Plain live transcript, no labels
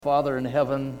Father in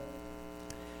heaven,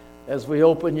 as we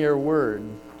open your word,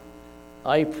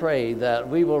 I pray that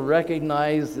we will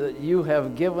recognize that you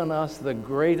have given us the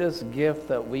greatest gift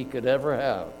that we could ever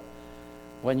have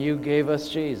when you gave us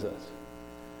Jesus.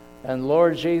 And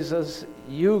Lord Jesus,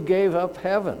 you gave up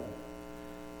heaven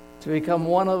to become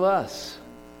one of us,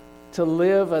 to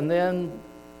live and then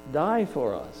die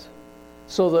for us,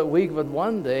 so that we would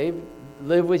one day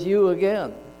live with you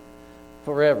again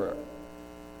forever.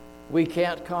 We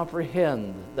can't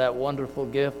comprehend that wonderful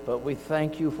gift, but we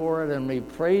thank you for it and we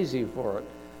praise you for it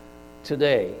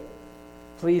today.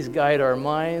 Please guide our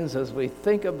minds as we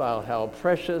think about how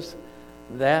precious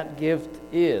that gift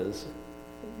is.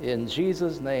 In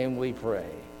Jesus' name we pray.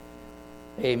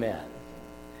 Amen.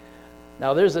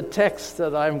 Now there's a text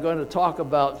that I'm going to talk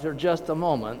about for just a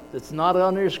moment. It's not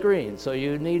on your screen, so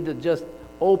you need to just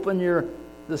open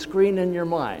the screen in your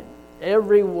mind.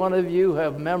 Every one of you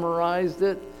have memorized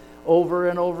it over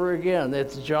and over again.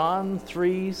 It's John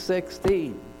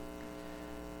 3:16.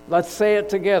 Let's say it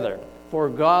together. For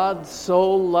God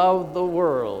so loved the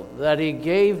world that he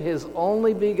gave his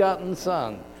only begotten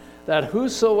Son, that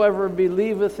whosoever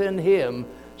believeth in him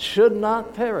should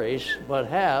not perish, but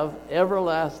have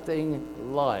everlasting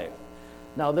life.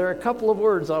 Now there are a couple of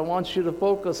words I want you to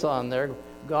focus on there.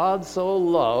 God so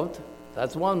loved,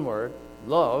 that's one word,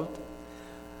 loved,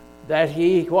 that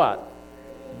he what?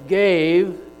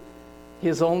 Gave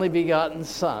his only begotten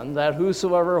Son, that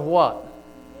whosoever what?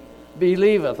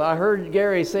 Believeth. I heard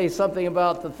Gary say something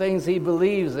about the things he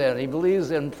believes in. He believes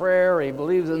in prayer. He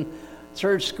believes in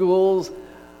church schools.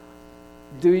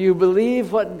 Do you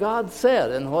believe what God said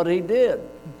and what he did?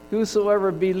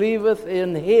 Whosoever believeth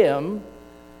in him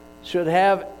should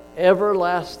have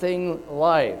everlasting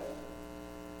life.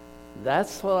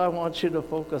 That's what I want you to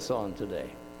focus on today.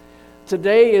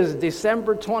 Today is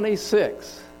December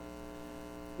 26th.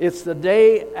 It's the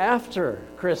day after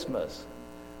Christmas.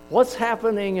 What's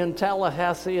happening in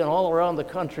Tallahassee and all around the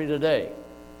country today?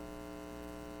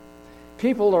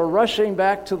 People are rushing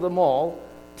back to the mall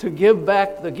to give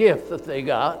back the gift that they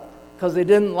got because they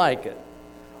didn't like it.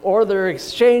 Or they're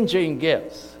exchanging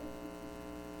gifts.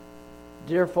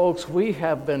 Dear folks, we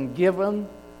have been given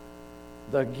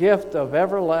the gift of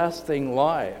everlasting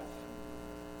life.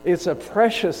 It's a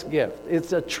precious gift.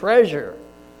 It's a treasure.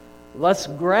 Let's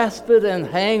grasp it and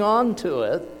hang on to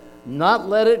it, not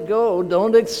let it go.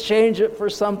 Don't exchange it for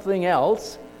something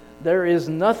else. There is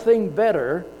nothing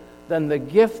better than the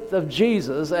gift of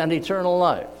Jesus and eternal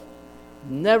life.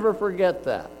 Never forget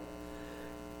that.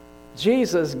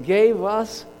 Jesus gave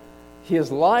us his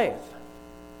life.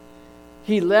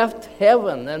 He left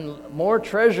heaven and more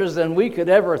treasures than we could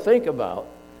ever think about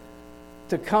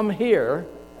to come here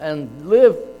and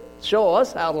live, show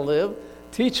us how to live,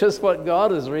 teach us what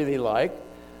God is really like,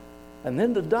 and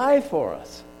then to die for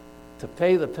us, to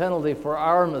pay the penalty for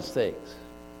our mistakes.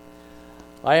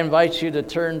 I invite you to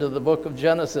turn to the book of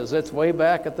Genesis. It's way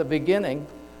back at the beginning,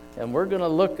 and we're going to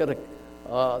look at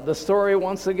the story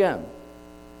once again.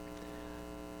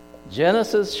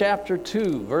 Genesis chapter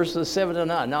 2, verses 7 to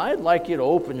 9. Now, I'd like you to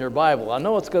open your Bible. I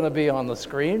know it's going to be on the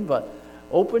screen, but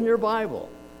open your Bible.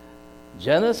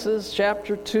 Genesis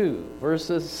chapter 2,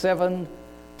 verses 7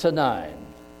 to 9.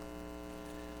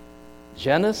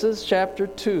 Genesis chapter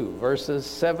 2, verses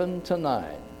 7 to 9.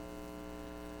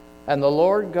 And the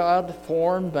Lord God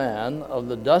formed man of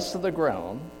the dust of the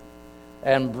ground,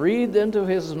 and breathed into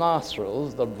his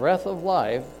nostrils the breath of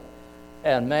life,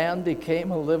 and man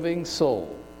became a living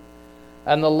soul.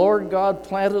 And the Lord God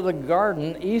planted a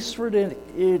garden eastward in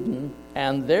Eden,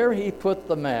 and there he put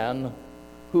the man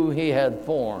who he had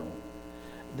formed.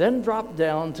 Then drop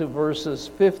down to verses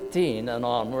 15 and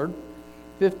onward,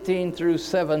 15 through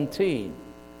 17.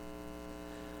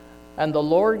 And the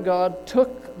Lord God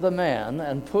took the man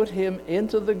and put him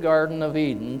into the Garden of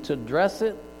Eden to dress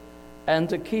it and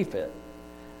to keep it.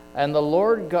 And the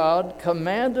Lord God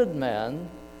commanded man,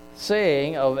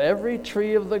 saying, of every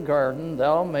tree of the garden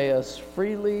thou mayest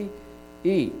freely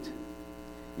eat.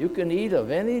 You can eat of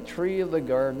any tree of the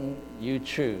garden you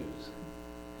choose.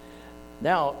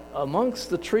 Now,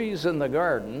 amongst the trees in the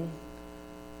garden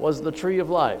was the tree of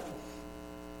life.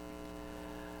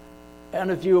 And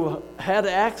if you had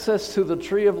access to the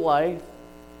tree of life,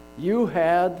 you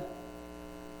had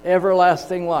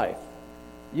everlasting life.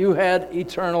 You had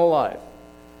eternal life.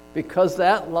 Because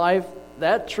that life,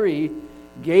 that tree,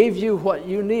 gave you what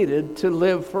you needed to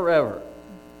live forever.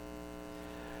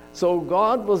 So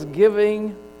God was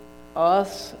giving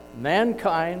us,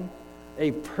 mankind,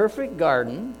 a perfect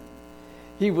garden.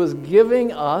 He was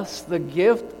giving us the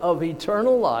gift of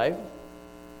eternal life.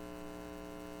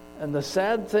 And the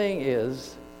sad thing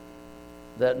is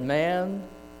that man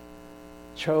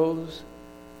chose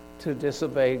to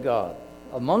disobey God.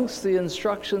 Amongst the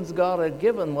instructions God had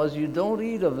given was you don't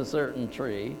eat of a certain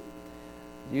tree.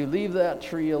 You leave that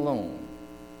tree alone.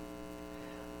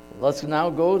 Let's now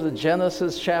go to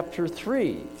Genesis chapter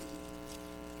 3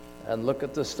 and look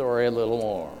at the story a little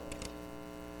more.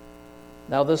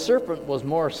 Now the serpent was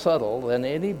more subtle than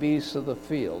any beast of the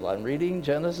field. I'm reading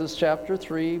Genesis chapter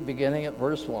 3, beginning at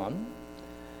verse 1.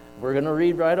 We're going to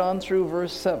read right on through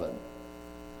verse 7.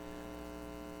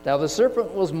 Now the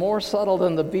serpent was more subtle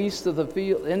than the beast of the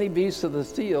field, any beast of the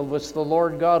field which the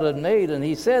Lord God had made. And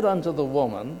he said unto the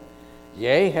woman,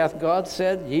 Yea, hath God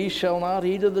said, Ye shall not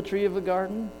eat of the tree of the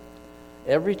garden?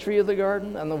 Every tree of the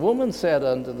garden? And the woman said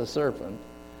unto the serpent,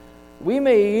 We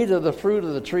may eat of the fruit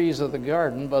of the trees of the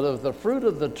garden, but of the fruit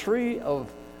of the tree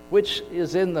of which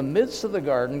is in the midst of the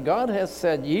garden, God hath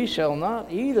said, Ye shall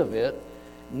not eat of it,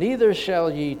 neither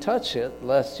shall ye touch it,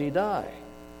 lest ye die.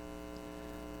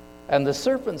 And the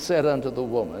serpent said unto the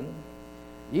woman,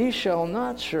 Ye shall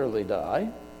not surely die,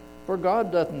 for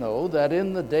God doth know that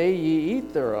in the day ye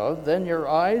eat thereof, then your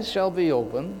eyes shall be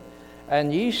opened,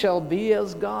 and ye shall be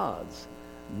as gods,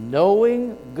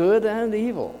 knowing good and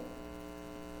evil.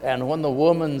 And when the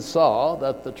woman saw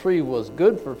that the tree was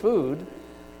good for food,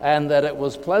 and that it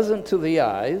was pleasant to the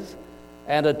eyes,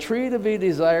 and a tree to be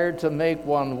desired to make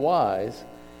one wise,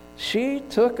 she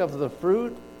took of the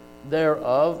fruit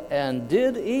thereof, and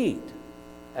did eat,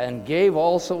 and gave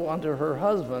also unto her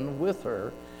husband with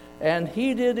her, and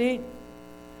he did eat.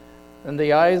 And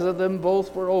the eyes of them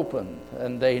both were opened,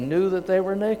 and they knew that they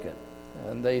were naked.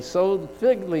 And they sewed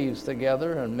fig leaves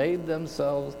together, and made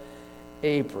themselves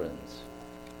aprons.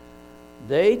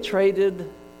 They traded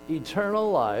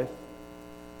eternal life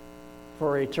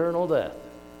for eternal death.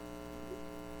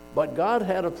 But God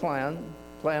had a plan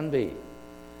B,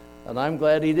 and I'm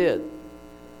glad he did.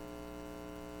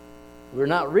 We're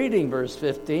not reading verse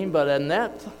 15, but in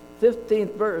that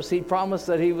 15th verse, he promised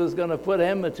that he was going to put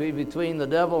enmity between the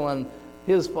devil and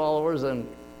his followers and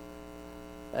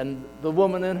the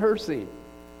woman in her seed.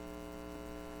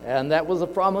 And that was a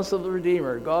promise of the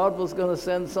Redeemer. God was going to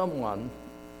send someone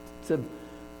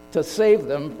to save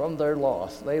them from their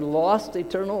loss. They lost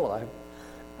eternal life.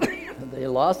 They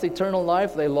lost eternal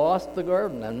life. They lost the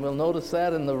garden. And we'll notice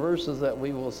that in the verses that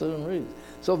we will soon read.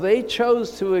 So they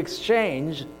chose to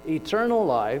exchange eternal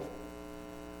life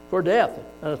for death.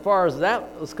 And as far as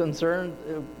that was concerned,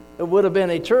 it would have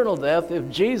been eternal death if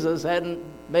Jesus hadn't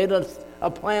made us a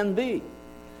plan B.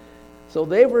 So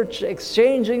they were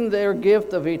exchanging their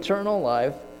gift of eternal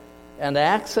life and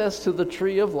access to the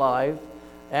tree of life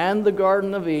and the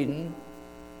Garden of Eden,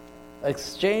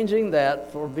 exchanging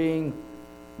that for being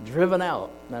driven out.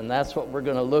 And that's what we're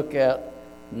going to look at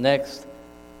next.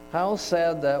 How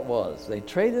sad that was. They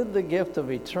traded the gift of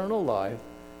eternal life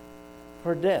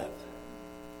for death.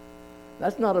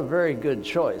 That's not a very good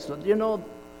choice. But you know,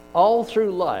 all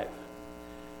through life,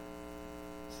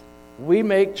 we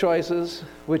make choices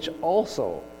which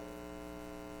also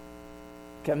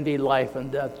can be life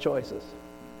and death choices.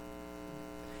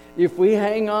 If we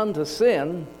hang on to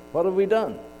sin, what have we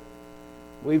done?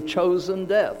 We've chosen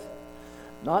death.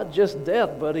 Not just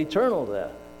death, but eternal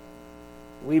death.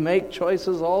 We make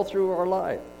choices all through our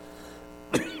life.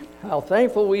 How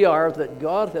thankful we are that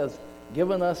God has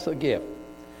given us a gift.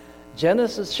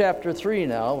 Genesis chapter 3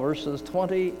 now, verses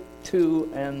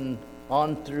 22 and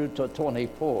on through to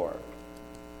 24.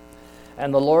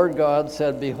 And the Lord God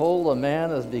said, Behold, a man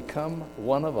has become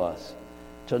one of us,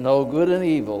 to know good and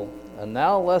evil. And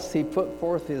now lest he put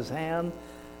forth his hand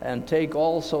and take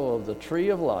also of the tree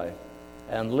of life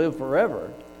and live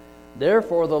forever.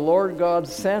 Therefore the Lord God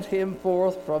sent him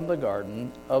forth from the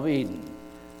Garden of Eden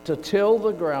to till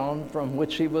the ground from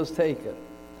which he was taken.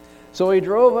 So he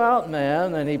drove out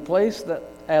man, and he placed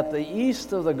at the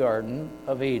east of the Garden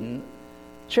of Eden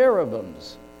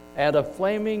cherubims and a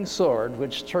flaming sword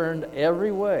which turned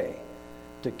every way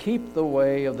to keep the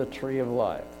way of the tree of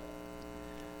life.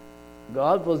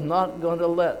 God was not going to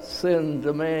let sin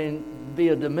be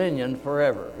a dominion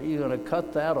forever. He's going to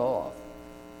cut that off.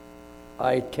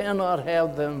 I cannot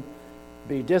have them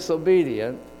be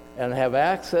disobedient and have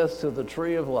access to the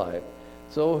tree of life.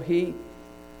 So he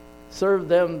served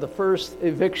them the first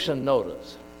eviction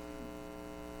notice.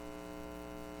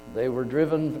 They were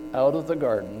driven out of the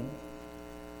garden,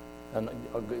 and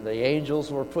the angels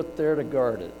were put there to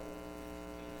guard it.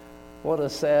 What a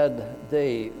sad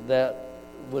day that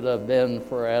would have been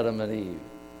for Adam and Eve.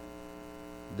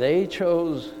 They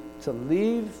chose to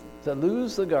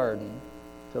lose the garden,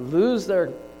 to lose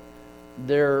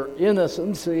their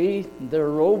innocency, their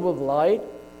robe of light,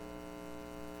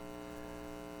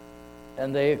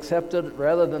 And they accepted,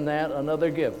 rather than that, another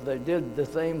gift. They did the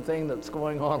same thing that's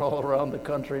going on all around the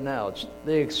country now.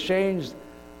 They exchanged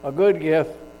a good gift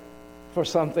for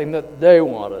something that they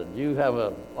wanted. You have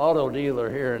an auto dealer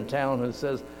here in town who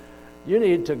says, you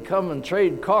need to come and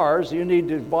trade cars. You need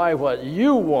to buy what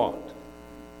you want.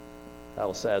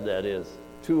 How sad that is.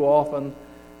 Too often,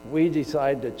 we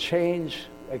decide to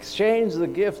exchange the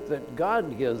gift that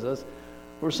God gives us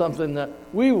for something that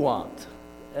we want.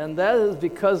 And that is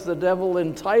because the devil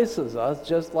entices us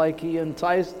just like he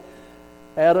enticed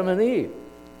Adam and Eve.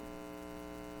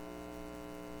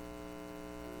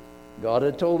 God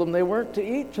had told them they weren't to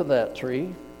eat from that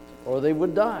tree or they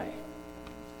would die.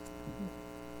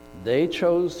 They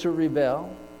chose to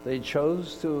rebel. They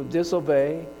chose to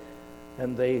disobey,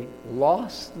 and they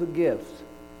lost the gift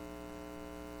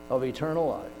of eternal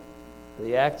life,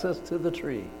 the access to the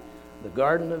tree, the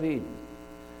Garden of Eden.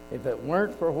 If it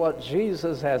weren't for what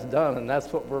Jesus has done, and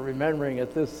that's what we're remembering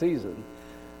at this season,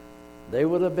 they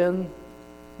would have been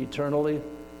eternally,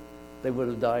 they would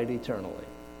have died eternally.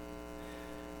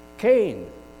 Cain,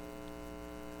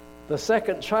 the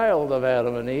second child of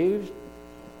Adam and Eve,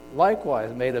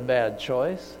 likewise made a bad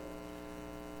choice.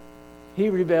 He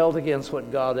rebelled against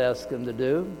what God asked him to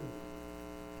do.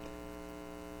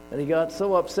 And he got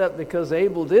so upset because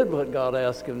Abel did what God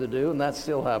asked him to do, and that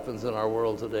still happens in our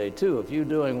world today too. If you're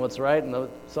doing what's right and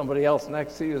somebody else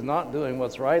next to you is not doing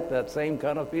what's right, that same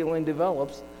kind of feeling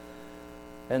develops.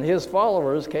 And his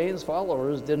followers, Cain's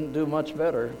followers, didn't do much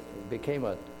better. It became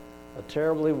a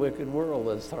terribly wicked world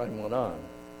as time went on.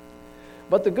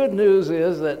 But the good news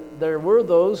is that there were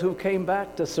those who came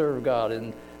back to serve God.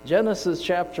 In Genesis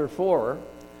chapter 4,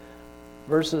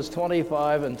 verses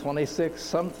 25 and 26,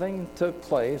 something took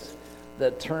place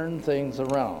that turned things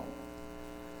around.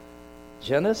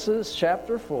 Genesis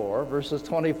chapter 4, verses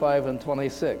 25 and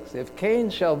 26. If Cain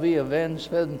shall be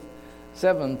avenged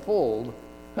sevenfold,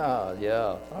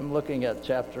 I'm looking at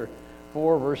chapter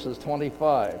 4, verses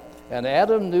 25. And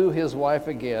Adam knew his wife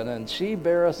again, and she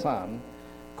bare a son,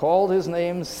 called his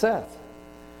name Seth.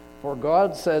 For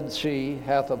God, said she,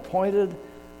 hath appointed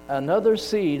another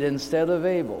seed instead of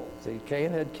Abel. See,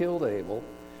 Cain had killed Abel.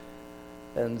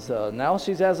 And now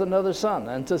she has another son.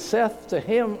 And to Seth, to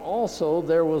him also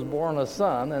there was born a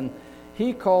son, and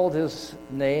he called his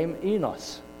name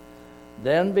Enos.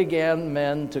 Then began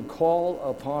men to call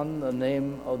upon the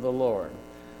name of the Lord.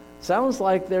 Sounds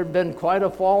like there'd been quite a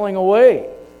falling away.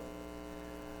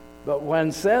 But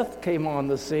when Seth came on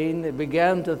the scene, they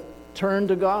began to turn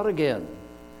to God again.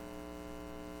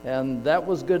 And that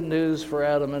was good news for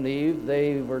Adam and Eve.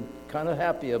 They were kind of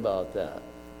happy about that.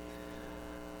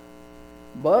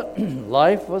 But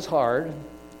life was hard.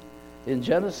 In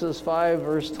Genesis 5,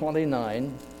 verse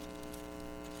 29,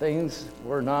 things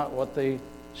were not what they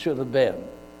should have been.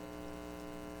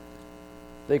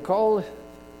 They called,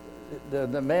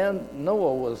 the man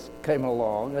Noah came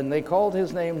along, and they called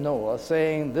his name Noah,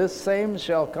 saying, this same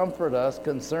shall comfort us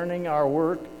concerning our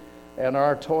work and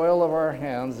our toil of our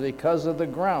hands, because of the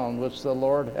ground which the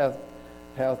Lord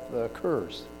hath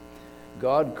cursed.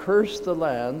 God cursed the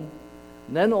land.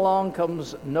 And then along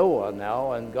comes Noah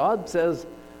now, and God says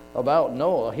about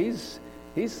Noah, he's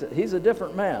a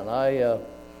different man.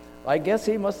 I guess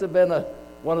he must have been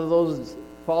one of those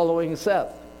following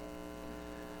Seth.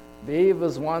 He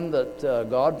was one that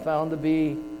God found to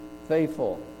be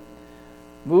faithful.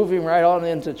 Moving right on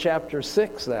into chapter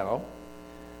 6 now.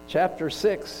 Chapter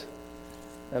 6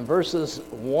 and verses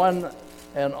 1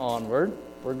 and onward.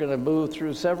 We're going to move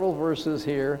through several verses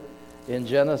here in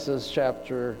Genesis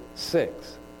chapter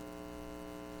 6.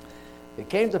 It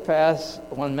came to pass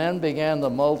when men began to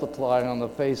multiply on the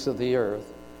face of the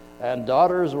earth, and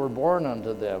daughters were born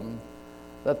unto them,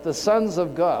 that the sons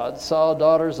of God saw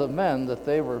daughters of men, that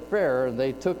they were fair, and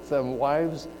they took them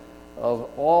wives of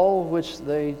all which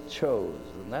they chose.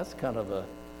 And that's kind of a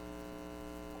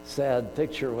sad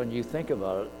picture when you think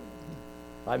about it.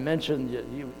 I mentioned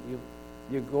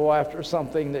you go after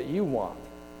something that you want.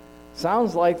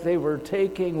 Sounds like they were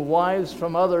taking wives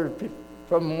from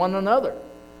one another,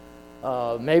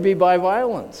 maybe by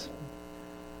violence,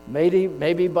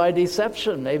 maybe by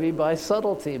deception, maybe by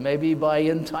subtlety, maybe by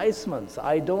enticements.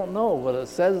 I don't know, but it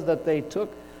says that they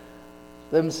took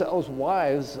themselves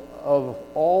wives of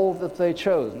all that they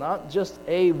chose, not just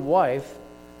a wife,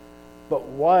 but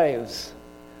wives.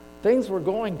 Things were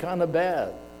going kind of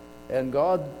bad, and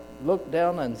God looked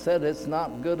down and said, it's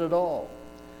not good at all.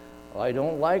 I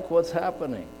don't like what's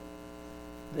happening.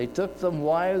 They took them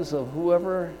wives of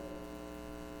whoever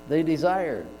they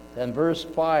desired. And verse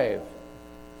 5,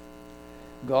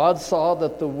 God saw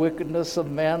that the wickedness of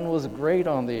man was great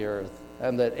on the earth,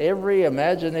 and that every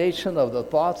imagination of the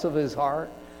thoughts of his heart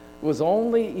was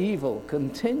only evil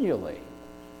continually.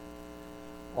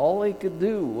 All he could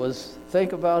do was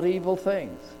think about evil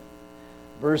things.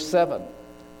 Verse 7,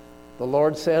 the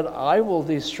Lord said, I will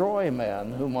destroy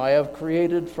man whom I have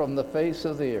created from the face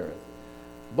of the earth,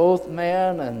 both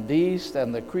man and beast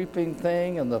and the creeping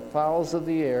thing and the fowls of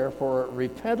the air, for it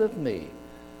repenteth me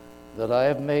that I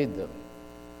have made them.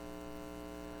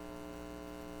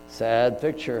 Sad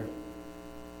picture.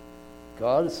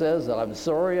 God says, I'm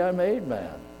sorry I made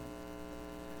man.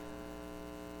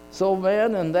 So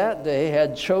man in that day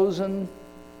had chosen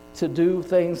to do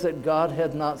things that God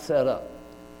had not set up.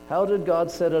 How did God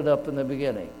set it up in the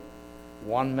beginning?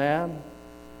 One man,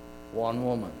 one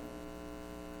woman.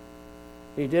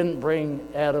 He didn't bring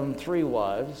Adam 3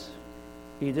 wives.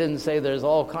 He didn't say there's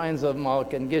all kinds of them, I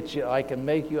can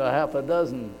make you a half a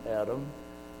dozen, Adam.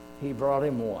 He brought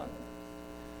him one.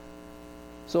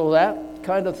 So that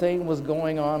kind of thing was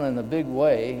going on in a big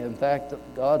way. In fact,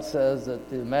 God says that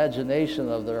the imagination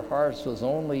of their hearts was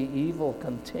only evil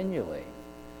continually.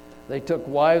 They took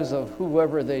wives of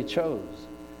whoever they chose.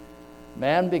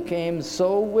 Man became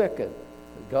so wicked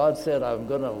that God said, I'm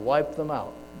going to wipe them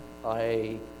out.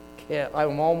 I'm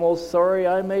almost sorry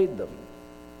I made them.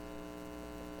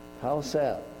 How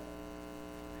sad.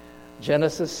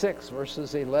 Genesis 6,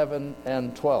 verses 11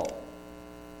 and 12.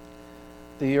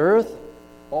 The earth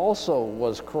also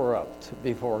was corrupt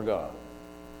before God,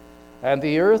 and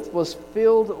the earth was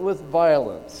filled with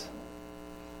violence.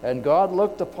 And God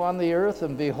looked upon the earth,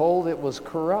 and behold, it was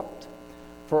corrupt,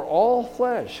 for all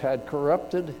flesh had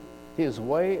corrupted his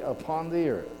way upon the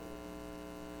earth.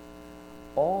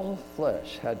 All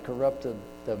flesh had corrupted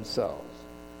themselves.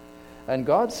 And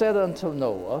God said unto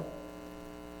Noah,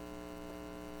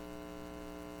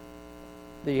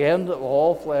 the end of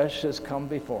all flesh has come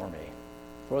before me,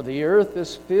 for the earth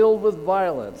is filled with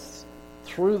violence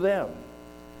through them.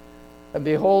 And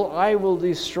behold, I will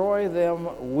destroy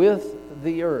them with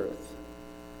the earth.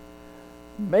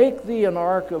 Make thee an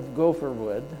ark of gopher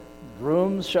wood.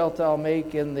 Brooms shalt thou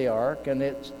make in the ark,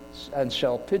 and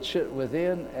shall pitch it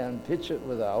within and pitch it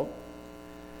without.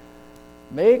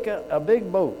 Make a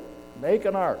big boat. Make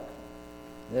an ark.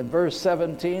 In verse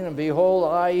 17, and behold,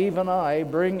 I, even I,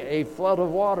 bring a flood of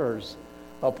waters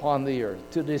upon the earth,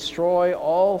 to destroy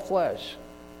all flesh,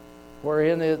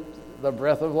 wherein is the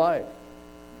breath of life.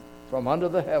 From under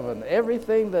the heaven,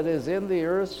 everything that is in the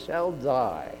earth shall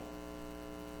die.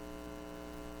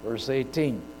 Verse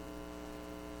 18,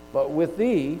 but with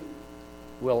thee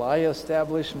will I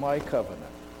establish my covenant,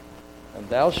 and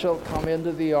thou shalt come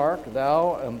into the ark,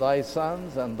 thou and thy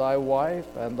sons, and thy wife,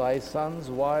 and thy sons'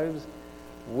 wives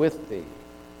with thee.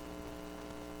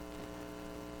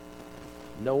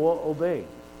 Noah obeyed.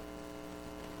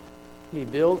 He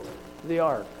built the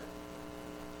ark.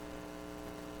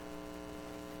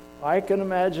 I can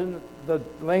imagine the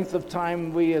length of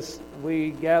time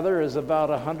we gather is about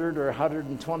 100 or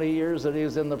 120 years that he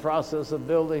was in the process of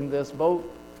building this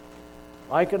boat.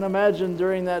 I can imagine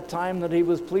during that time that he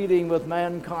was pleading with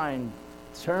mankind,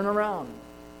 turn around.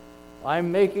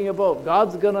 I'm making a boat.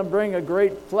 God's going to bring a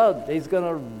great flood. He's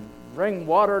going to bring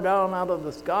water down out of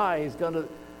the sky.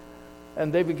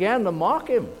 And they began to mock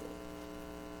him.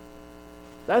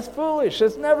 That's foolish.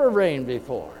 It's never rained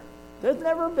before. There's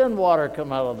never been water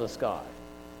come out of the sky.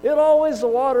 It always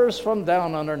waters from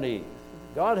down underneath.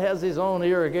 God has his own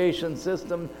irrigation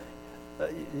system.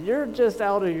 You're just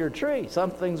out of your tree.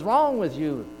 Something's wrong with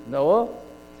you, Noah.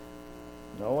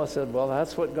 Noah said, well,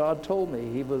 that's what God told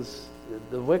me.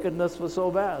 The wickedness was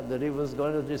so bad that he was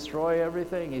going to destroy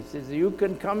everything. He says, you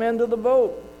can come into the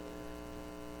boat.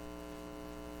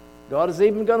 God is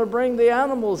even going to bring the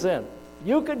animals in.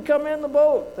 You could come in the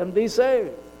boat and be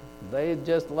saved. They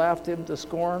just laughed him to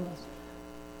scorn,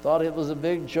 thought it was a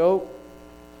big joke.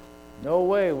 No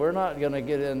way, we're not going to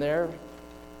get in there.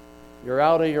 You're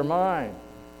out of your mind.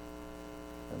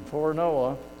 And poor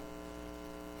Noah,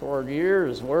 for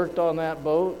years, worked on that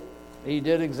boat. He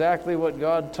did exactly what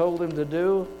God told him to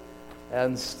do,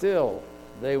 and still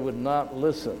they would not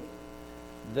listen.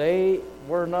 They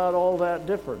were not all that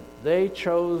different. They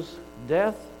chose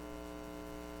death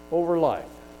over life.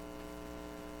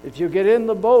 If you get in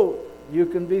the boat, you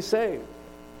can be saved.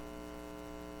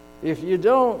 If you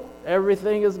don't,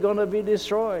 everything is going to be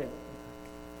destroyed.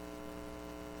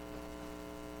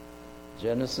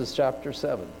 Genesis chapter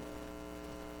 7.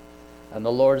 And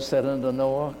the Lord said unto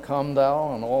Noah, come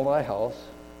thou and all thy house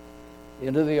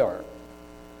into the ark,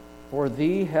 for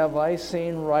thee have I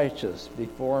seen righteous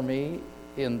before me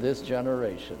in this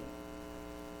generation.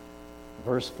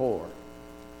 Verse 4.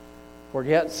 For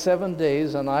yet 7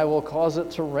 days, and I will cause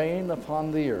it to rain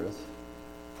upon the earth,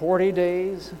 40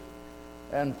 days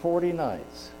and 40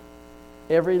 nights.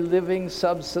 Every living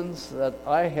substance that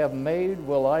I have made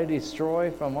will I destroy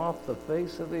from off the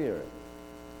face of the earth.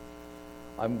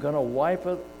 I'm going to wipe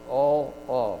it all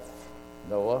off,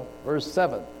 Noah. Verse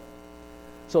 7.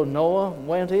 So Noah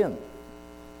went in,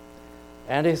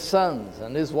 and his sons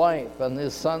and his wife and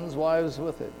his sons' wives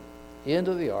with him,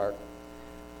 into the ark,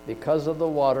 because of the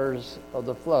waters of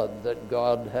the flood that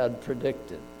God had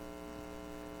predicted.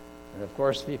 And of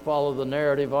course, if you follow the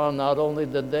narrative on, not only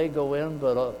did they go in,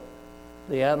 but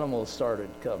the animals started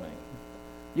coming.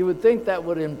 You would think that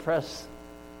would impress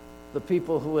the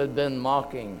people who had been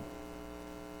mocking.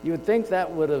 You would think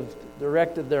that would have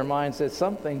directed their minds that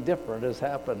something different is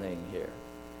happening here.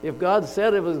 If God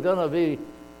said it was going to be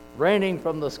raining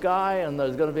from the sky and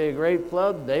there's going to be a great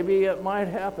flood, maybe it might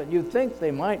happen. You'd think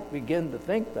they might begin to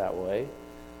think that way,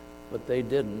 but they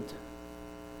didn't.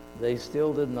 They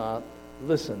still did not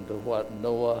listen to what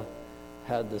Noah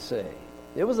had to say.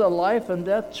 It was a life and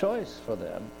death choice for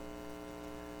them.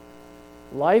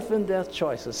 Life and death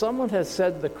choices. Someone has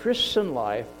said the Christian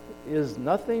life is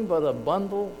nothing but a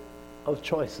bundle of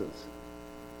choices.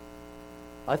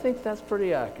 I think that's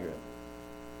pretty accurate.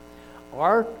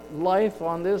 Our life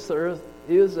on this earth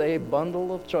is a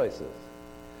bundle of choices.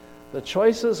 The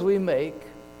choices we make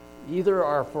either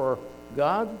are for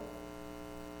God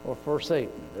or for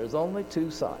Satan. There's only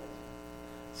two sides.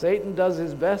 Satan does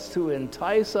his best to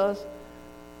entice us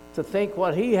to think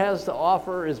what he has to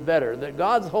offer is better, that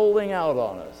God's holding out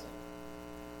on us.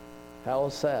 How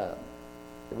sad.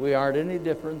 We aren't any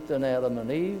different than Adam and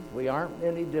Eve. We aren't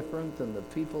any different than the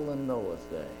people in Noah's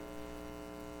day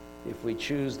if we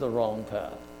choose the wrong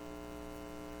path.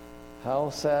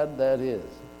 How sad that is.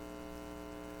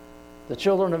 The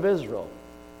children of Israel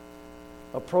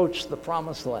approached the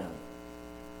promised land.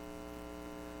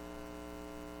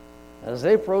 As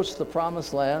they approached the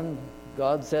promised land,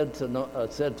 God said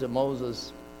to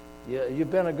Moses, "You've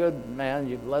been a good man.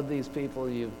 You've led these people.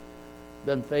 You've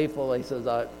been faithful." He says,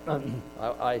 I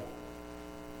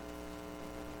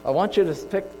want you to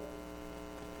pick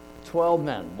 12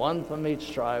 men, one from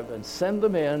each tribe, and send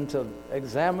them in to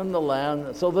examine the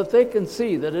land so that they can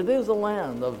see that it is a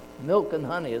land of milk and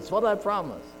honey. It's what I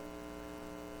promised.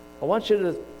 I want you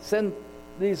to send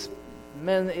these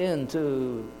men in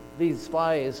to these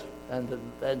spies and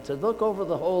to look over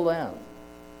the whole land.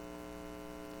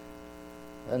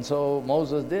 And so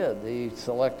Moses did. He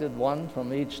selected one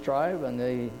from each tribe, and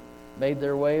they made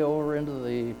their way over into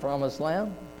the promised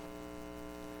land.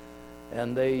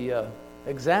 And they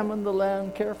examined the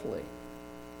land carefully.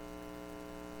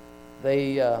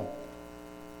 They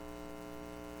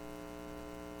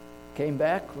came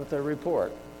back with a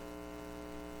report.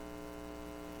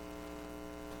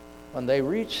 When they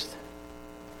reached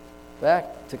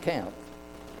back to camp,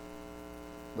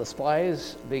 the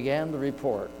spies began to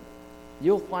report.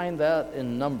 You'll find that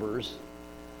in Numbers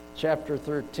chapter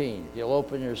 13. You'll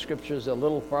open your scriptures a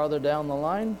little farther down the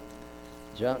line.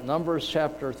 Numbers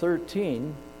chapter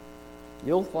 13,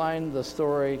 you'll find the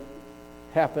story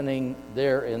happening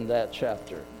there in that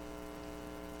chapter.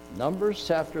 Numbers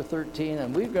chapter 13,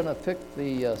 and we're going to pick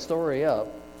the story up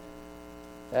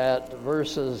at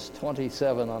verses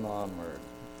 27 and onward.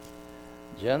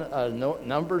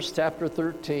 Numbers chapter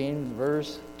 13,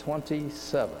 verse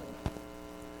 27.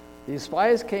 These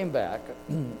spies came back,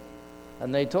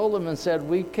 and they told him and said,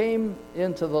 "We came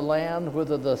into the land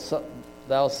whither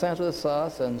thou sentest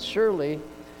us, and surely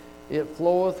it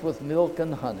floweth with milk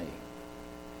and honey.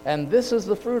 And this is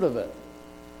the fruit of it."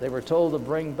 They were told to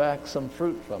bring back some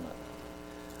fruit from it.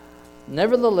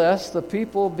 "Nevertheless, the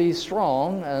people be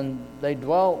strong, and they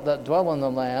that dwell in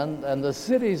the land, and the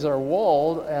cities are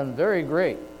walled and very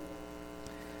great.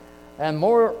 And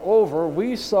moreover,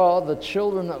 we saw the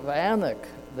children of Anak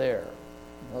there."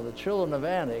 Now, the children of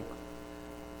Anak,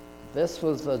 this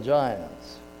was the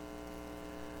giants.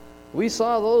 "We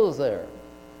saw those there."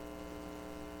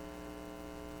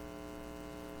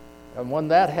 And when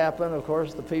that happened, of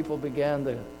course, the people began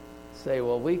to say,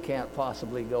 "Well, we can't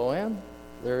possibly go in.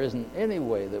 There isn't any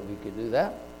way that we could do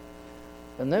that."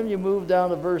 And then you move down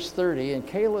to verse 30, and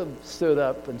Caleb stood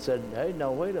up and said, "Hey,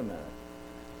 no, wait a minute.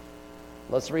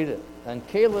 Let's read it. And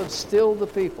Caleb stilled the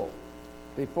people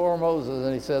before Moses,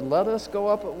 and he said, "Let us go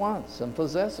up at once and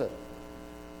possess it,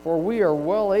 for we are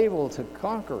well able to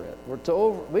conquer it.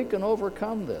 We can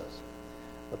overcome this."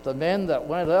 But the men that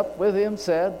went up with him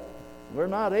said, "We're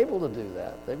not able to do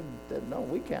that." They said, "No,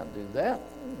 we can't do that."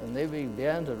 And they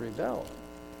began to rebel.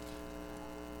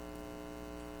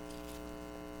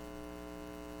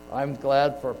 I'm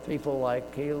glad for people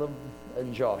like Caleb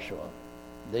and Joshua.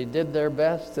 They did their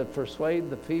best to persuade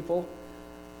the people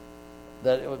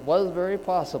that it was very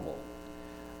possible.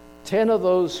 10 of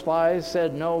those spies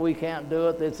said, no, we can't do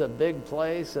it. It's a big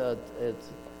place.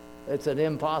 It's an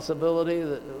impossibility.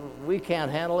 That we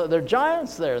can't handle it. There are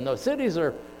giants there, and the cities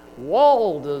are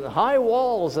walled and high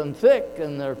walls and thick,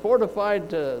 and they're fortified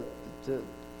to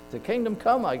kingdom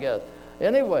come, I guess.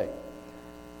 Anyway,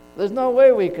 there's no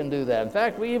way we can do that. In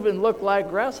fact, we even look like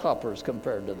grasshoppers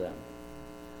compared to them.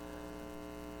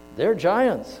 They're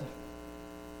giants.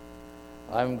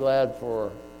 I'm glad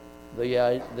for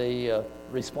the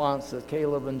response that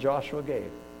Caleb and Joshua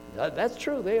gave. That's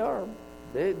true, they are.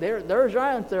 They're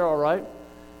giants, they're all right.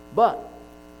 But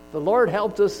the Lord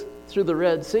helped us through the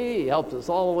Red Sea. He helped us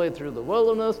all the way through the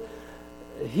wilderness.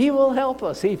 He will help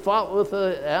us. He fought with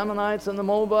the Ammonites and the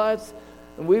Moabites,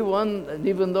 and we won. And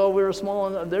even though we were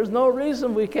small, there's no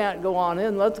reason we can't go on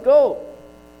in. Let's go.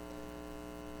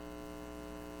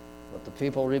 But the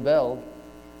people rebelled,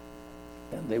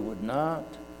 and they would not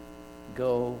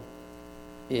go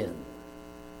in.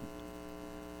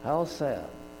 How sad.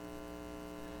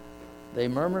 They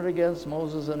murmured against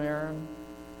Moses and Aaron,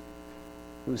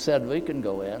 who said, we can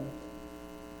go in.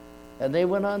 And they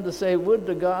went on to say, would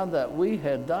to God that we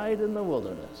had died in the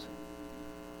wilderness.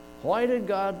 Why did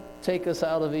God take us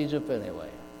out of Egypt anyway?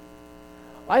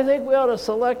 I think we ought to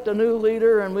select a new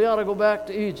leader and we ought to go back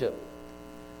to Egypt.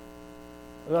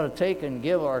 We're going to take and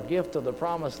give our gift of the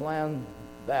promised land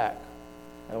back.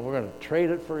 And we're going to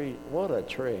trade it for Egypt. What a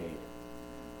trade.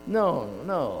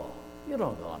 No. You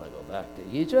don't want to go back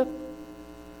to Egypt.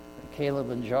 And Caleb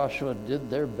and Joshua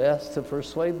did their best to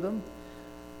persuade them.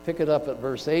 Pick it up at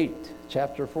verse 8,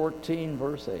 chapter 14,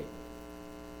 verse 8.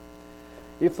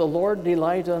 If the Lord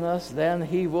delight in us, then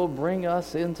he will bring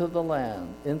us into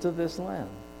this land,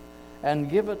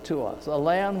 and give it to us, a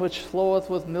land which floweth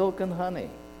with milk and honey.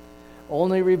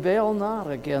 Only rebel not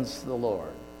against the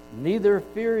Lord, neither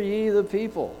fear ye the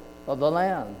people of the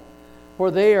land,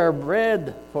 for they are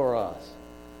bread for us,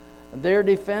 and their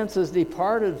defense is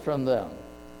departed from them,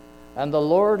 and the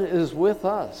Lord is with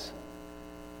us.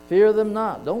 Fear them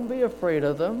not. Don't be afraid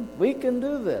of them. We can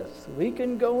do this. We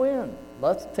can go in.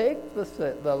 Let's take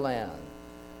the land.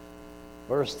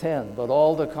 Verse 10, but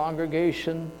all the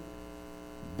congregation,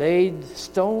 they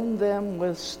stoned them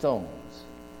with stones.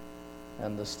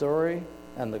 And the story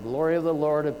and the glory of the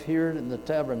Lord appeared in the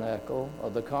tabernacle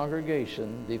of the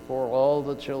congregation before all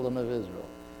the children of Israel.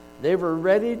 They were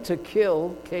ready to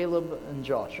kill Caleb and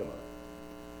Joshua.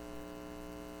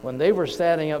 When they were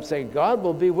standing up saying, God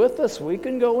will be with us, we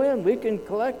can go in, we can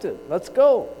collect it, let's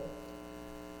go.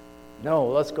 No,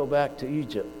 let's go back to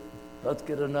Egypt. Let's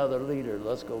get another leader,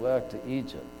 let's go back to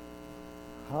Egypt.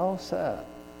 How sad.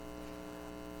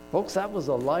 Folks, that was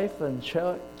a life and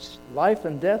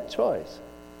death choice.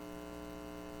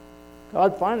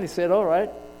 God finally said, all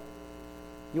right,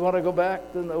 you want to go back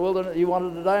in the wilderness, you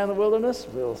wanted to die in the wilderness?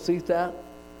 We'll see to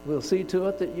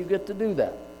it that you get to do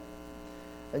that.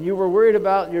 And you were worried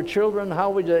about your children,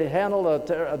 how would they handle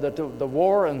the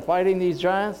war and fighting these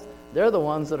giants? They're the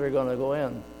ones that are going to go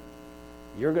in.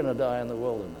 You're going to die in the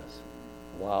wilderness.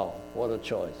 Wow, what a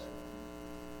choice.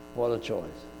 What a choice.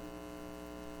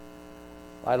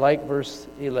 I like verse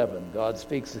 11. God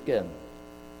speaks again.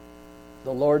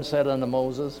 The Lord said unto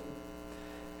Moses,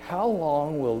 how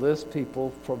long will this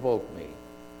people provoke me?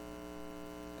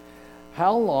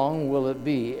 How long will it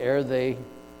be ere they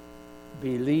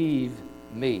believe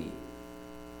me?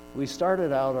 We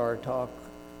started out our talk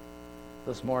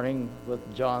this morning with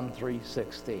John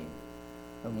 3:16.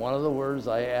 And one of the words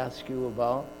I asked you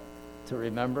about to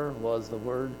remember was the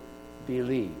word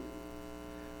believe.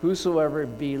 Whosoever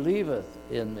believeth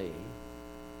in me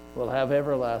will have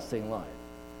everlasting life.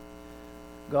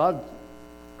 God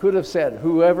could have said,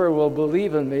 whoever will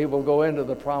believe in me will go into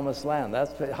the promised land.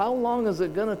 How long is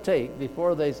it going to take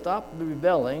before they stop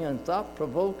rebelling and stop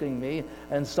provoking me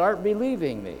and start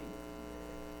believing me?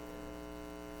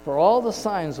 For all the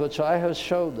signs which I have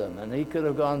showed them. And he could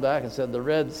have gone back and said, the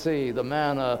Red Sea, the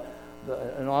manna,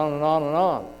 and on and on and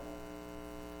on.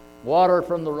 Water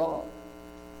from the rock.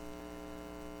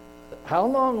 How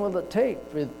long will it take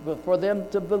for them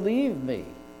to believe me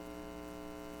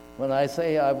when I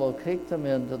say I will take them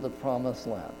into the promised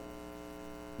land?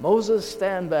 Moses,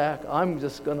 stand back. I'm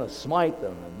just going to smite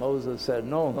them. And Moses said,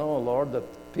 no, Lord, the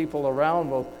people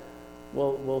around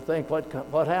will think,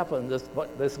 what happened?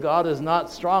 This God is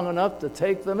not strong enough to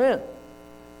take them in.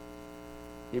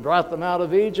 He brought them out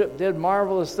of Egypt, did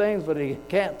marvelous things, but he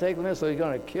can't take them in, so he's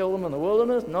going to kill them in the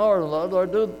wilderness? No,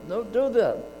 Lord, don't do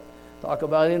that. Talk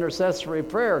about intercessory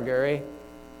prayer, Gary.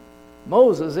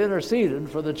 Moses interceded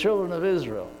for the children of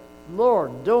Israel.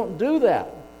 Lord, don't do that.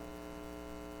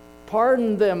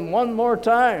 Pardon them one more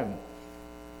time.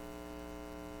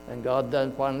 And God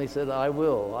then finally said,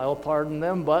 I'll pardon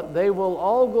them, but they will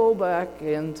all go back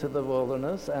into the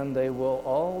wilderness, and they will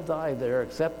all die there,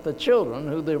 except the children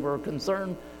who they were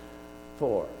concerned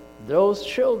for. Those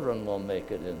children will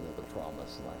make it into the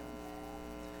promised land.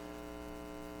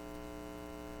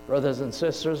 Brothers and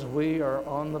sisters, we are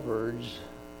on the verge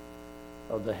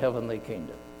of the heavenly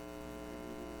kingdom.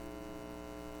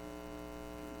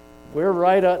 We're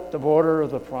right at the border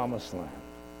of the promised land.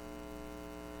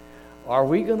 Are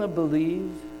we going to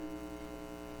believe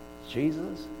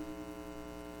Jesus?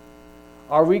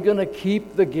 Are we going to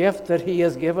keep the gift that he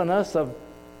has given us of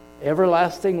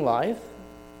everlasting life?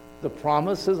 The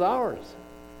promise is ours.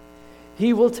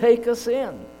 He will take us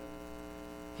in.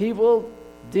 He will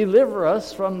deliver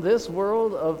us from this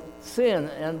world of sin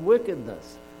and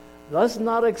wickedness. Let's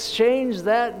not exchange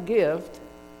that gift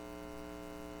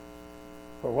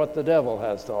for what the devil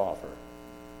has to offer.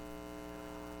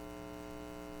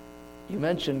 You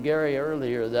mentioned, Gary,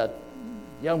 earlier that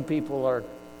young people are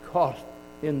caught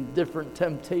in different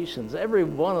temptations. Every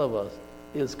one of us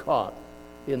is caught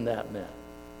in that net.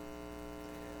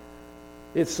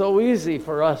 It's so easy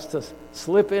for us to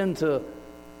slip into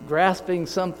grasping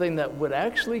something that would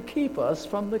actually keep us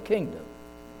from the kingdom.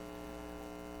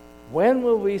 When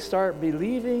will we start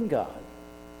believing God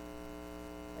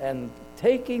and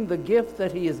taking the gift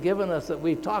that he has given us that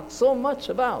we've talked so much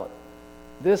about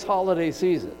this holiday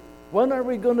season? When are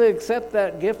we going to accept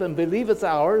that gift and believe it's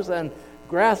ours and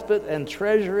grasp it and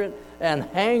treasure it and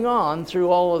hang on through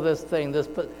all of this thing?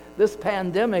 This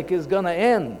pandemic is going to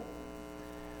end.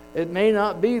 It may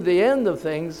not be the end of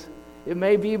things. It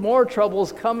may be more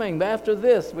troubles coming after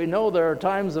this. We know there are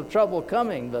times of trouble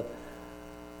coming, but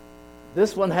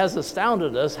this one has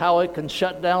astounded us, how it can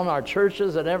shut down our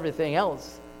churches and everything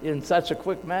else in such a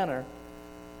quick manner.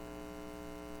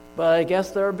 But I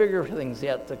guess there are bigger things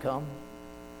yet to come.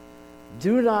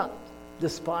 Do not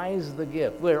despise the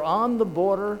gift. We're on the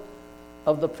border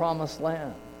of the promised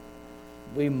land.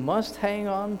 We must hang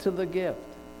on to the gift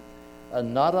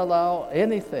and not allow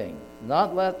anything,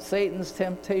 not let Satan's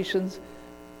temptations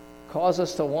cause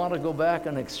us to want to go back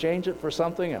and exchange it for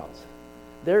something else.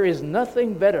 There is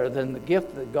nothing better than the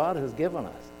gift that God has given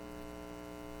us.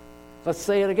 Let's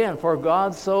say it again. For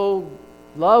God so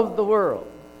loved the world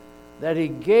that he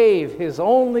gave his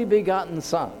only begotten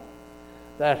Son,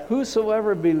 that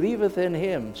whosoever believeth in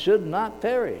him should not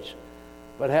perish,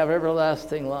 but have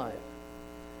everlasting life.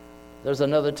 There's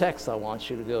another text I want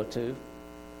you to go to.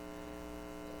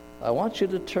 I want you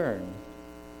to turn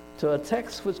to a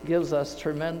text which gives us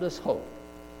tremendous hope,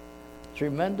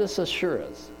 tremendous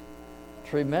assurance,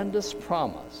 tremendous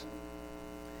promise.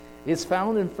 It's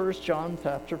found in 1 John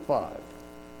chapter 5.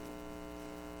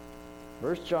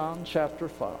 1 John chapter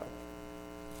 5.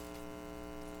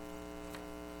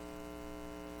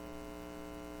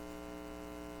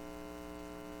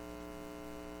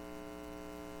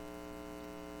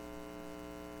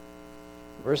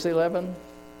 Verse 11,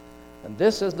 and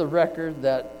this is the record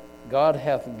that God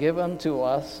hath given to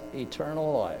us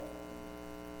eternal life.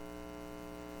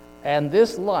 And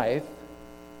this life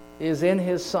is in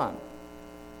his Son.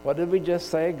 What did we just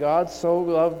say? God so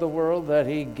loved the world that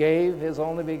he gave his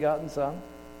only begotten Son.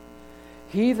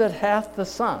 He that hath the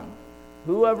Son,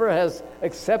 whoever has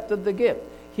accepted the gift,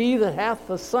 he that hath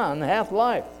the Son hath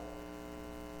life.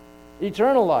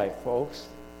 Eternal life, folks,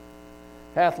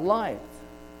 hath life.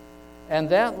 And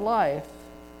that life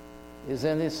is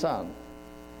in his Son.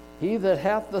 He that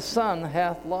hath the Son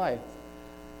hath life.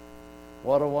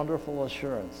 What a wonderful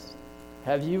assurance.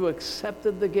 Have you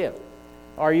accepted the gift?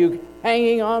 Are you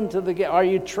hanging on to the gift? Are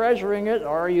you treasuring it?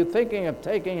 Or are you thinking of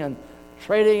taking and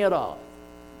trading it off?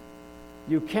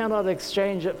 You cannot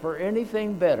exchange it for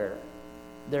anything better.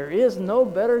 There is no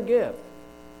better gift.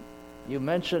 You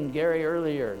mentioned, Gary,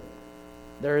 earlier,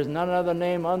 there is none other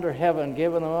name under heaven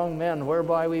given among men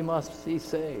whereby we must be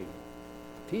saved.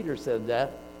 Peter said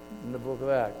that in the book of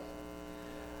Acts.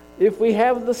 If we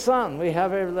have the Son, we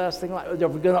have everlasting life.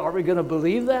 Are we going to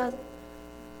believe that?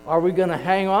 Are we going to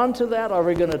hang on to that? Are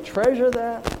we going to treasure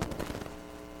that?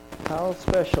 How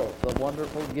special the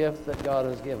wonderful gift that God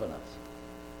has given us.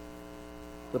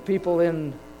 The people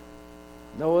in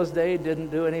Noah's day didn't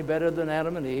do any better than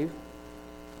Adam and Eve.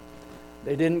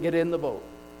 They didn't get in the boat.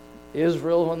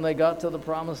 Israel, when they got to the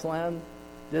promised land,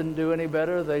 didn't do any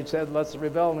better. They said, let's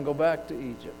rebel and go back to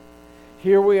Egypt.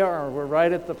 Here we are. We're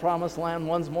right at the promised land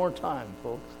once more time,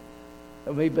 folks.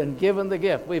 And we've been given the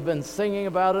gift. We've been singing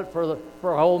about it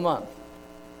for a whole month.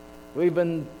 We've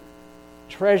been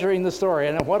treasuring the story.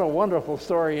 And what a wonderful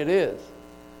story it is.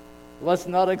 Let's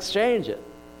not exchange it.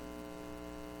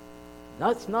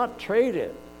 Let's not trade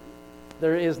it.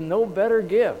 There is no better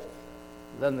gift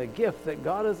than the gift that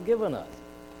God has given us.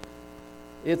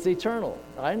 It's eternal.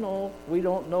 I know we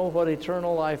don't know what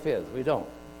eternal life is. We don't.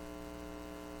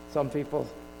 Some people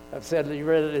have said, you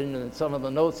read it in some of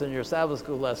the notes in your Sabbath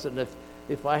school lesson,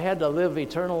 if I had to live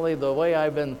eternally the way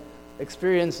I've been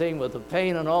experiencing with the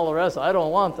pain and all the rest, I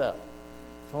don't want that.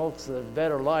 Folks, there's a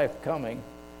better life coming.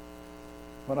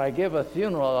 When I give a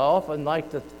funeral, I often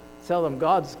like to tell them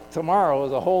God's tomorrow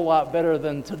is a whole lot better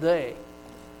than today.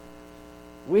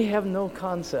 We have no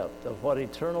concept of what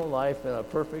eternal life in a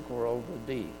perfect world would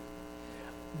be.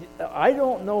 I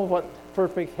don't know what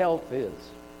perfect health is.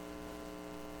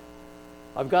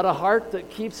 I've got a heart that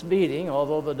keeps beating,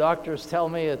 although the doctors tell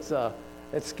me it's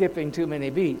skipping too many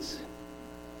beats.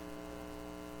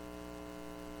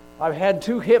 I've had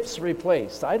 2 hips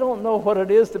replaced. I don't know what it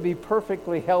is to be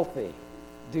perfectly healthy.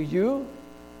 Do you?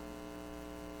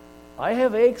 I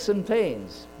have aches and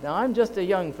pains. Now, I'm just a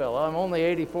young fellow. I'm only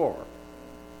 84.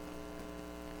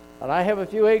 And I have a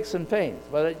few aches and pains.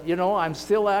 But, I'm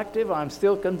still active. I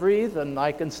still can breathe, and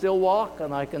I can still walk,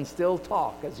 and I can still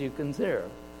talk, as you can hear.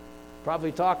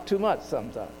 Probably talk too much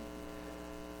sometimes.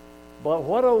 But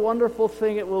what a wonderful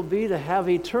thing it will be to have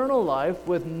eternal life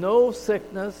with no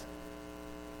sickness.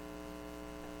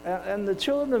 And the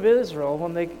children of Israel,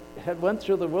 when they went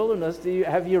through the wilderness,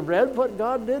 have you read what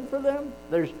God did for them?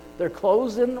 Their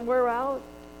clothes didn't wear out.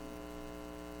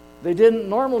 They didn't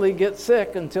normally get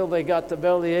sick until they got to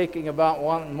belly aching about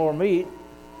wanting more meat.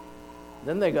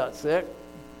 Then they got sick.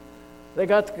 They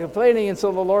got to complaining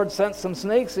until the Lord sent some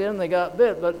snakes in, they got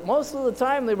bit. But most of the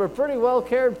time they were pretty well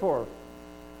cared for.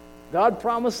 God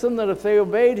promised them that if they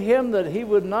obeyed Him, that He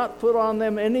would not put on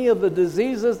them any of the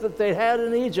diseases that they had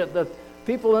in Egypt. The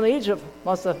people in Egypt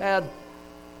must have had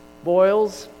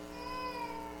boils.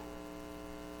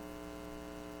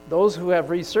 Those who have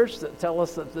researched it tell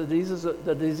us that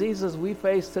the diseases we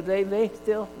face today,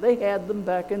 they had them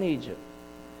back in Egypt.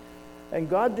 And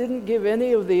God didn't give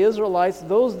any of the Israelites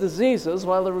those diseases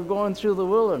while they were going through the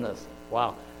wilderness.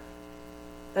 Wow.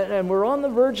 And we're on the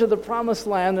verge of the promised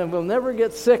land, and we'll never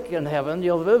get sick in heaven.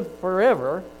 You'll live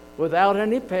forever without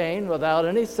any pain, without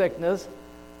any sickness.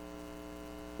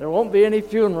 There won't be any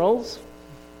funerals.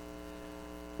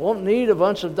 Won't need a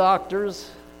bunch of doctors.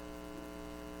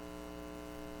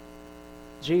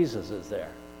 Jesus is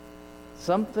there.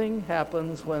 Something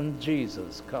happens when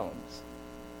Jesus comes.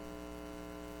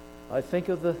 I think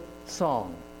of the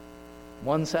song,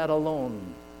 one sat alone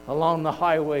along the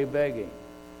highway begging.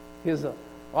 His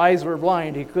eyes were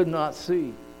blind, he could not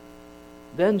see.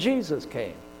 Then Jesus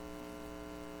came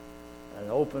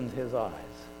and opened his eyes.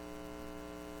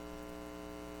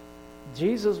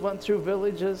 Jesus went through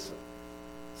villages,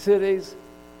 cities,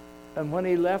 and when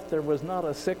he left, there was not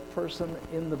a sick person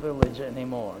in the village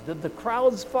anymore. The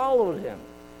crowds followed him.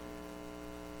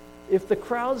 If the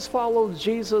crowds followed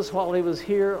Jesus while he was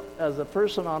here as a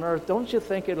person on earth, don't you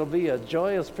think it'll be a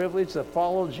joyous privilege to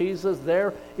follow Jesus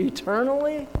there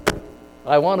eternally?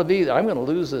 I want to be there. I'm going to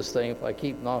lose this thing if I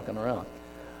keep knocking around.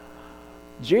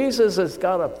 Jesus has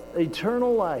got an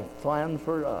eternal life planned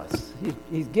for us.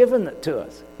 He's given it to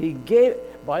us.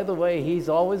 By the way, he's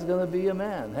always going to be a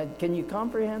man. Can you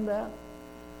comprehend that?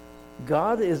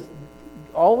 God is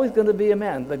always going to be a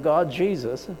man. The God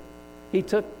Jesus, he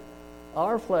took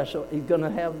our flesh. He's going to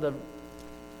have the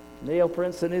nail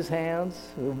prints in his hands.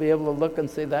 We'll be able to look and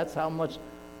say, that's how much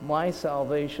my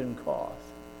salvation cost.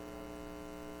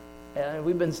 And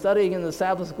we've been studying in the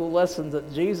Sabbath school lessons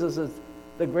that Jesus is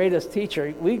the greatest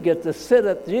teacher. We get to sit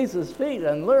at Jesus' feet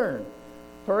and learn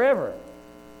forever.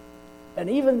 And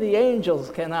even the angels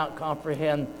cannot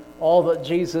comprehend all that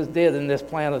Jesus did in this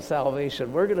plan of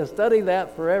salvation. We're going to study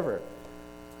that forever.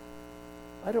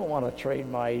 I don't want to trade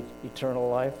my eternal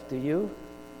life, do you?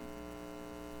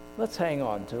 Let's hang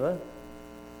on to it.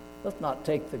 Let's not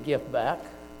take the gift back.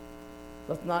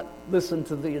 Let's not listen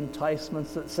to the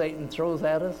enticements that Satan throws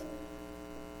at us,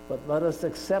 but let us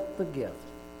accept the gift.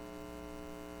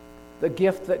 The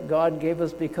gift that God gave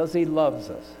us because he loves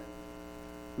us.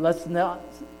 Let's not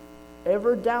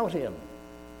ever doubt him.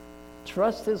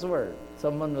 Trust his word.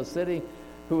 Someone was sitting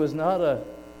who was not a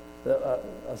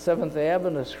Seventh-day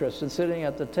Adventist Christian sitting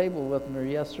at the table with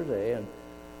me yesterday, and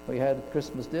we had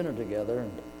Christmas dinner together,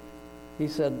 and he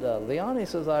said, Leon, he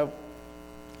says, I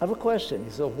have a question.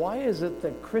 He said, why is it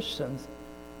that Christians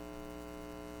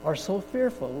are so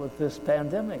fearful with this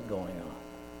pandemic going on?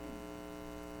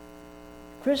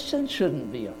 Christians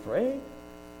shouldn't be afraid.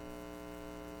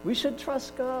 We should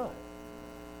trust God.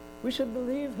 We should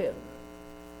believe him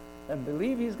and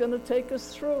believe he's going to take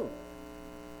us through.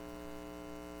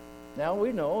 Now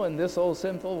we know in this old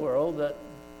sinful world that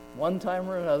one time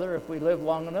or another, if we live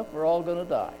long enough, we're all going to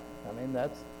die. I mean,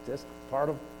 that's just part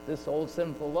of this old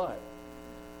sinful life.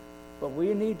 But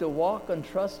we need to walk and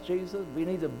trust Jesus. We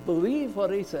need to believe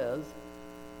what he says.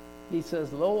 He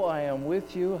says, lo, I am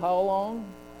with you how long?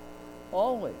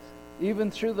 Always.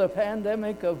 Even through the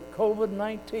pandemic of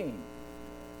COVID-19.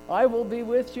 I will be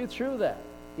with you through that.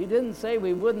 He didn't say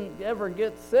we wouldn't ever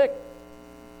get sick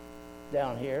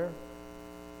down here.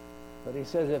 But he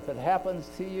says, if it happens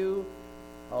to you,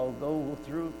 I'll go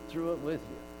through it with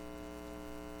you.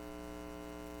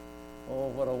 Oh,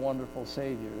 what a wonderful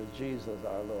Savior is Jesus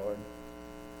our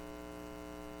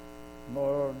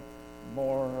Lord.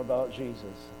 More about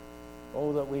Jesus.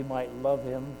 Oh, that we might love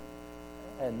him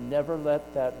and never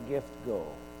let that gift go.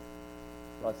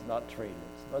 Let's not trade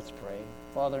it. Let's pray.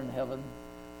 Father in heaven,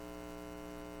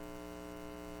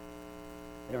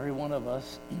 every one of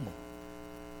us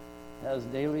has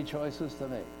daily choices to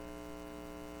make.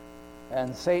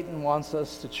 And Satan wants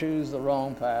us to choose the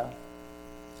wrong path.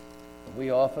 We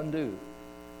often do.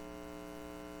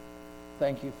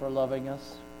 Thank you for loving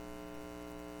us.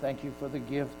 Thank you for the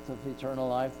gift of eternal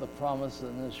life, the promise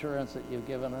and assurance that you've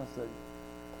given us that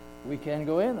we can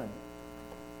go in. And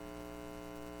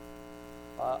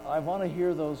I want to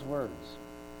hear those words.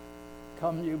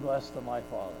 Come, you blessed of my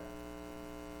Father.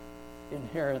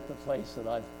 Inherit the place that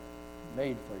I've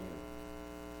made for you.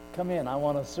 Come in. I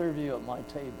want to serve you at my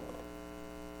table.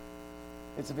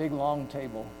 It's a big, long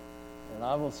table, and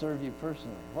I will serve you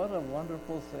personally. What a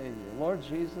wonderful Savior. Lord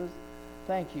Jesus,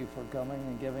 thank you for coming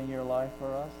and giving your life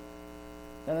for us.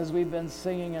 And as we've been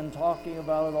singing and talking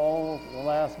about it all the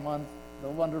last month, the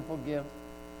wonderful gift,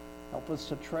 help us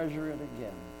to treasure it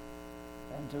again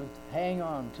and to hang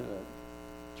on to it,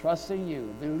 trusting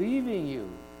you, believing you,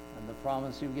 and the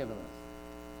promise you've given us,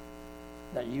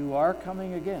 that you are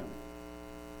coming again,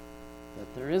 that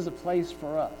there is a place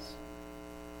for us,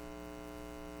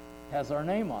 has our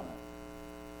name on it,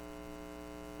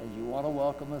 and you want to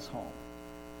welcome us home.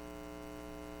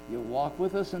 You'll walk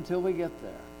with us until we get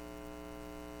there.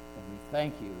 And we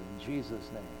thank you in Jesus'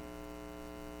 name.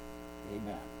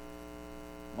 Amen.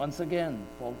 Once again,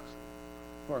 folks,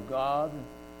 for God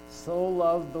so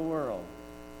loved the world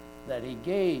that he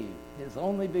gave his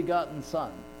only begotten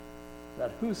Son,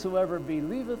 that whosoever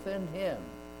believeth in him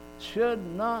should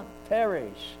not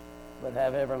perish, but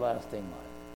have everlasting life.